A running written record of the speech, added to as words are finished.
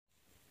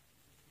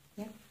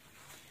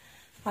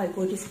Hi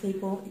gorgeous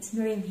people, it's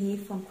Miriam here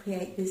from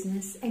Create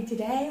Business, and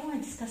today I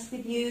want to discuss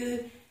with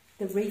you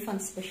the refund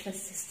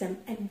specialist system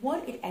and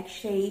what it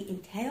actually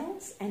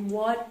entails and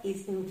what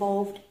is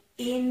involved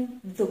in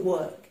the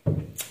work.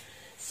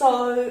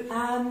 So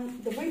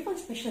the refund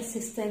specialist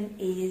system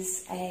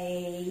is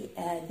a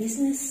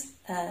business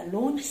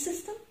launch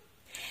system.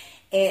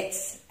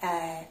 It's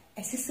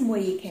a system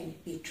where you can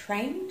be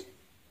trained,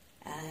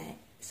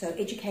 so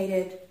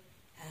educated,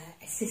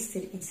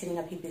 assisted in setting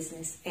up your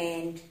business,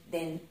 and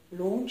then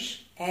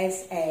launch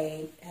as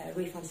a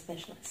refund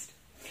specialist.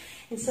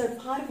 And so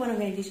part of what I'm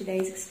going to do today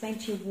is explain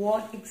to you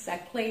what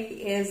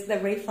exactly is the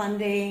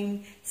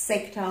refunding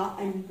sector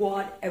and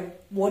what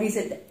is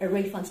it that a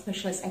refund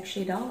specialist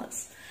actually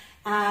does.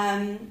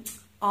 I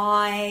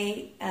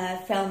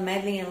fell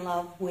madly in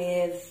love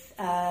with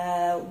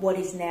what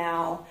is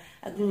now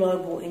a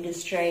global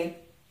industry.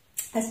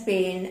 Has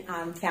been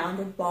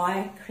founded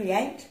by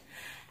Create,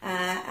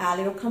 our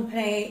little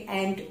company,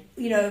 and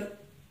you know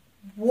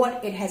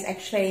what it has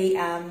actually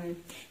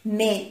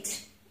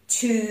meant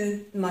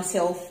to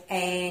myself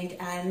and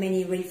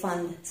many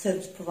refund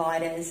service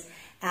providers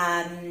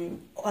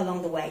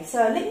along the way. So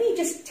let me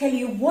just tell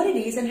you what it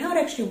is and how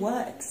it actually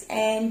works,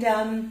 and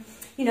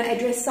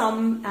address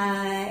some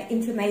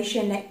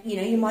information that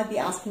you might be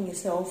asking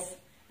yourself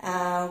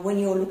when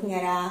you're looking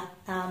at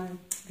our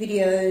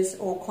videos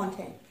or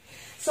content.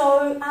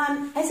 So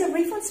as a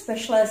refund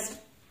specialist,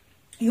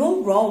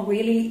 your role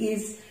really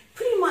is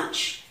pretty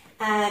much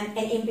an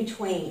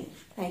in-between,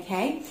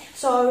 okay?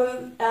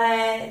 So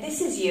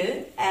this is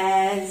you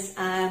as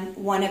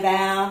one of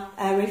our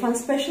refund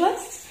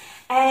specialists,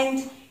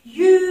 and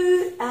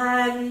you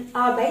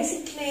are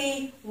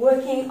basically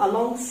working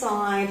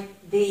alongside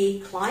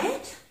the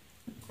client,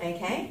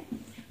 okay,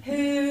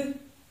 who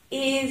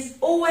is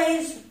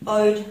always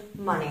owed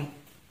money,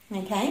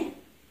 okay?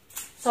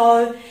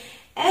 So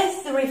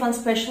as the refund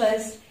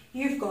specialist,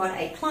 you've got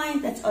a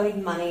client that's owed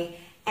money,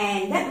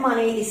 and that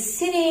money is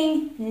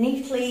sitting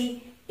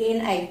neatly in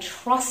a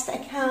trust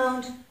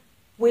account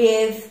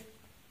with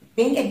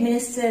being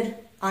administered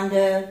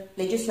under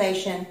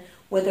legislation,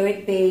 whether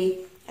it be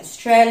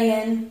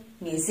Australian,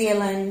 New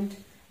Zealand,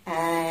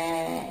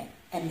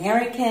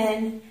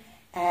 American,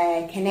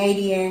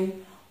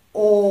 Canadian,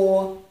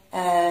 or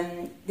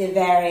the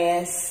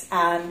various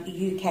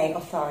UK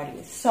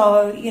authorities.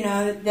 So,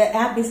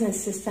 our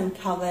business system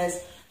covers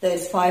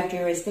those 5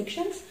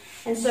 jurisdictions.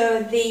 And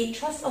so the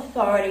trust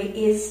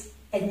authority is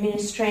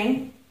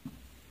administering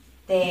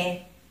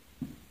their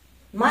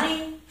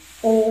money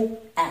or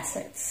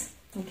assets,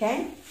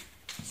 okay?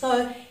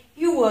 So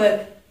you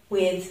work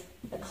with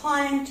the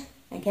client,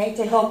 okay,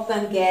 to help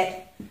them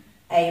get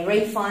a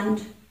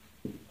refund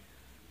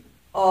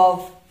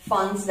of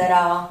funds that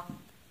are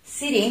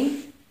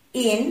sitting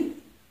in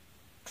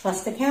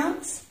trust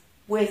accounts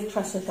with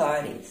trust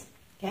authorities,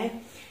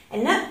 okay?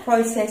 And that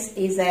process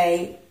is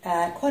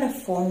quite a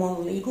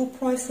formal legal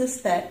process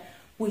that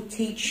we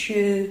teach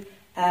you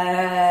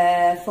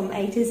from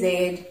A to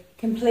Z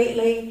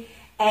completely,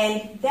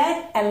 and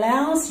that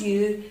allows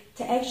you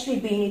to actually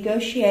be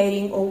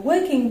negotiating or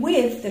working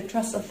with the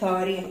trust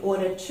authority in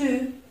order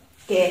to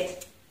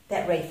get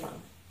that refund,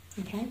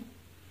 okay?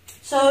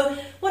 So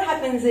what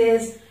happens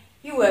is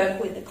you work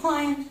with the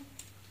client,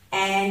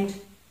 and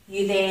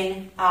you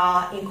then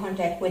are in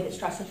contact with the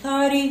trust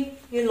authority,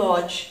 you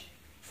lodge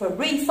for a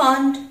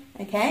refund,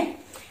 okay?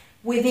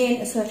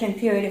 Within a certain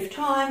period of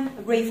time,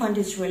 a refund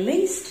is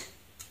released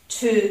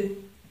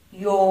to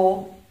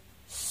your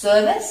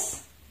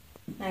service,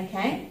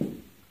 okay?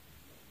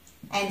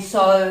 And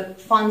so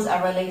funds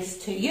are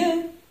released to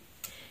you.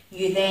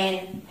 You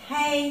then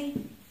pay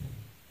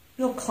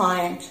your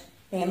client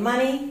their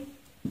money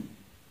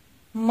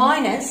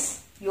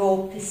minus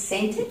your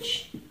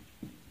percentage,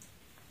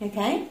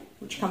 okay,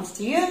 which comes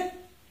to you,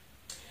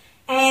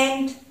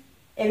 and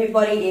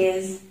everybody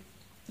is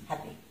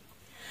happy.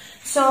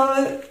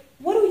 So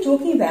what are we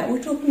talking about?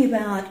 We're talking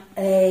about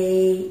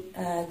a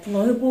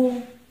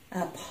global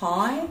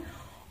pie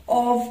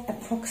of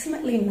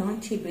approximately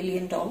 $90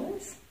 billion,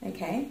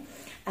 okay?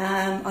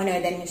 I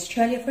know that in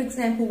Australia, for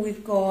example,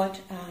 we've got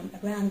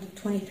around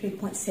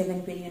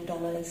 $23.7 billion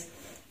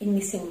in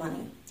missing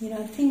money.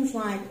 Things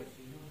like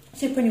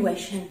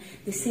superannuation,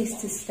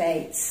 deceased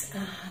estates,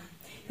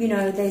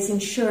 there's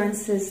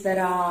insurances that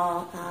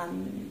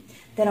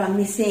are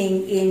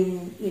missing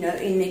in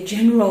the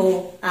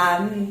general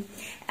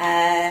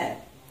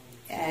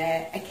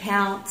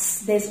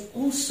accounts. There's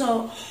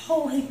also a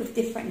whole heap of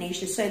different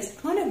niches, so it's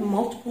kind of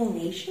multiple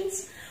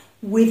niches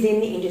within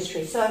the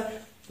industry. So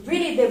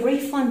really the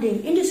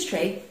refunding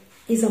industry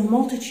is a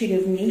multitude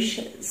of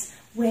niches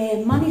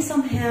where money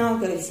somehow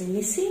goes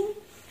missing,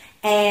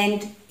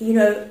 and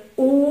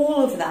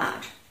all of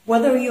that,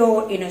 whether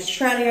you're in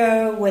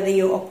Australia, whether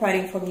you're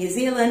operating from New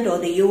Zealand or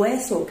the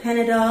US or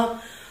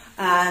Canada,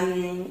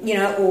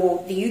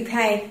 or the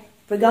UK,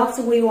 regardless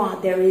of where you are,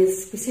 there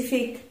is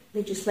specific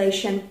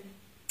legislation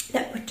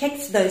that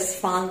protects those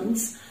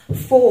funds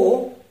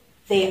for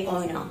their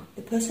owner.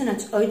 The person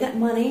that's owed that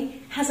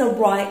money has a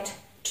right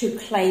to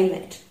claim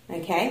it,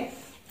 okay?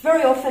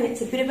 very often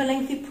it's a bit of a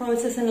lengthy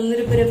process and a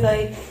little bit of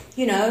a,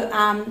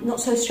 not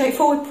so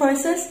straightforward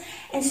process.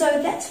 And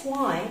so that's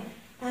why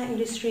our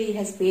industry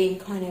has been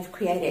kind of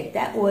created.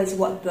 That was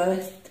what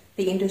birthed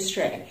the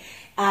industry.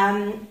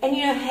 And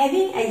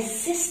having a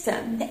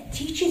system that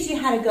teaches you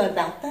how to go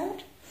about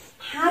that.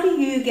 How do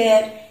you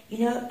get,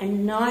 a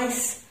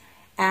nice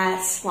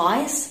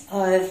slice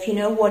of,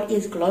 what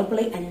is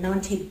globally a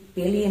 $90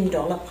 billion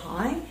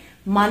pie,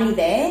 money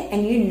there,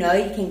 and you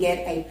can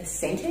get a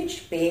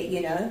percentage, be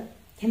it,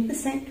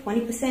 10%,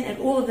 20%, and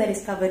all of that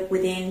is covered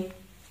within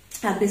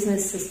our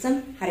business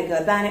system, how to go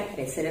about it, how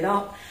to set it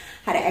up,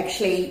 how to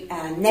actually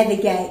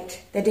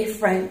navigate the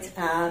different,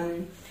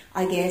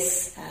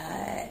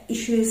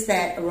 issues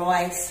that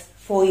arise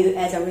for you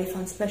as a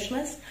refund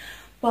specialist.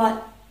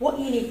 But what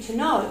you need to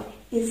know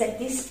is that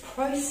this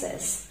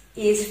process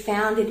is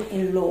founded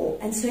in law,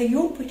 and so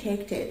you're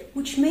protected,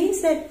 which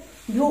means that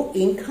your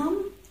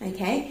income,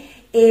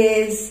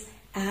 is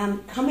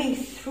coming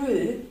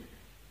through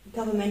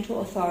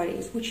governmental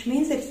authorities, which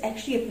means that it's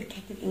actually a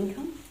protected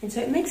income, and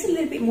so it makes it a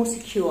little bit more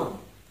secure.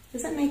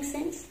 Does that make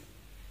sense?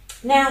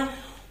 Now,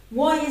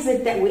 why is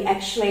it that we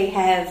actually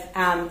have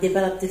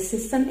developed this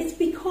system? It's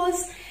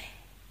because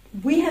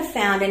we have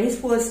found, and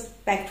this was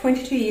back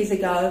 22 years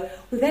ago,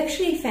 we've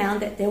actually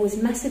found that there was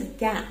massive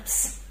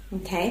gaps,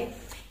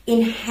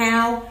 in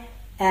how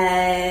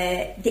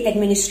the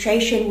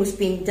administration was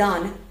being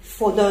done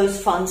for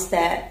those funds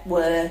that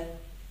were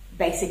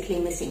basically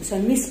missing. So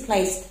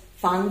misplaced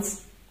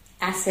funds,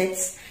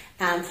 assets,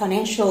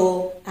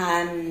 financial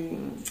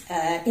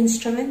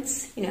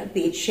instruments,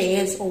 be it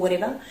shares or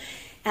whatever,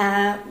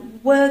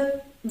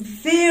 were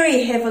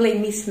very heavily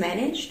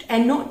mismanaged,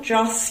 and not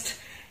just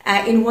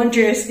in one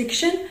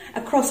jurisdiction,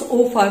 across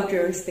all 5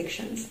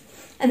 jurisdictions.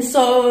 And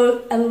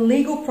so a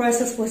legal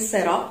process was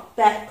set up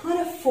that kind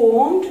of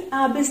formed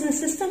our business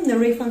system, the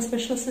refund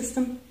specialist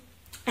system,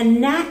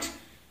 and that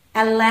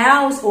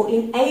allows or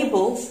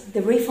enables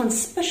the refund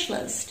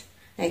specialist,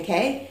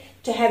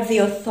 to have the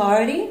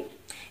authority,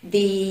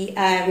 the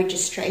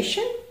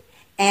registration,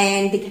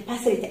 and the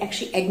capacity to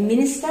actually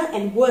administer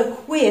and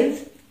work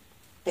with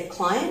the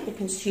client, the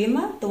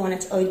consumer, the one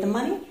that's owed the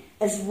money,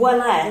 as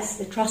well as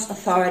the trust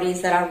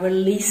authorities that are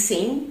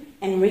releasing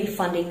and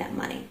refunding that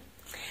money.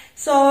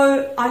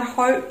 So I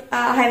hope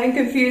I haven't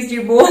confused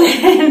you more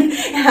than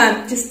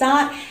to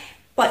start.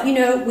 But,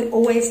 we're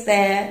always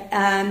there,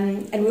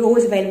 and we're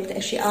always available to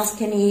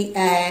actually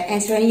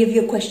answer any of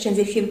your questions.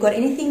 If you've got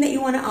anything that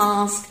you want to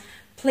ask,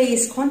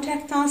 please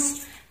contact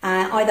us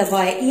either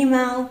via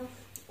email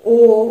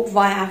or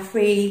via our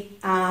free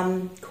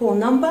call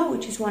number,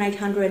 which is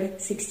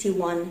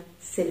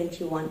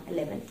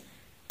 1-800-61-71-11.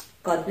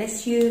 God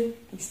bless you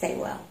and stay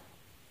well.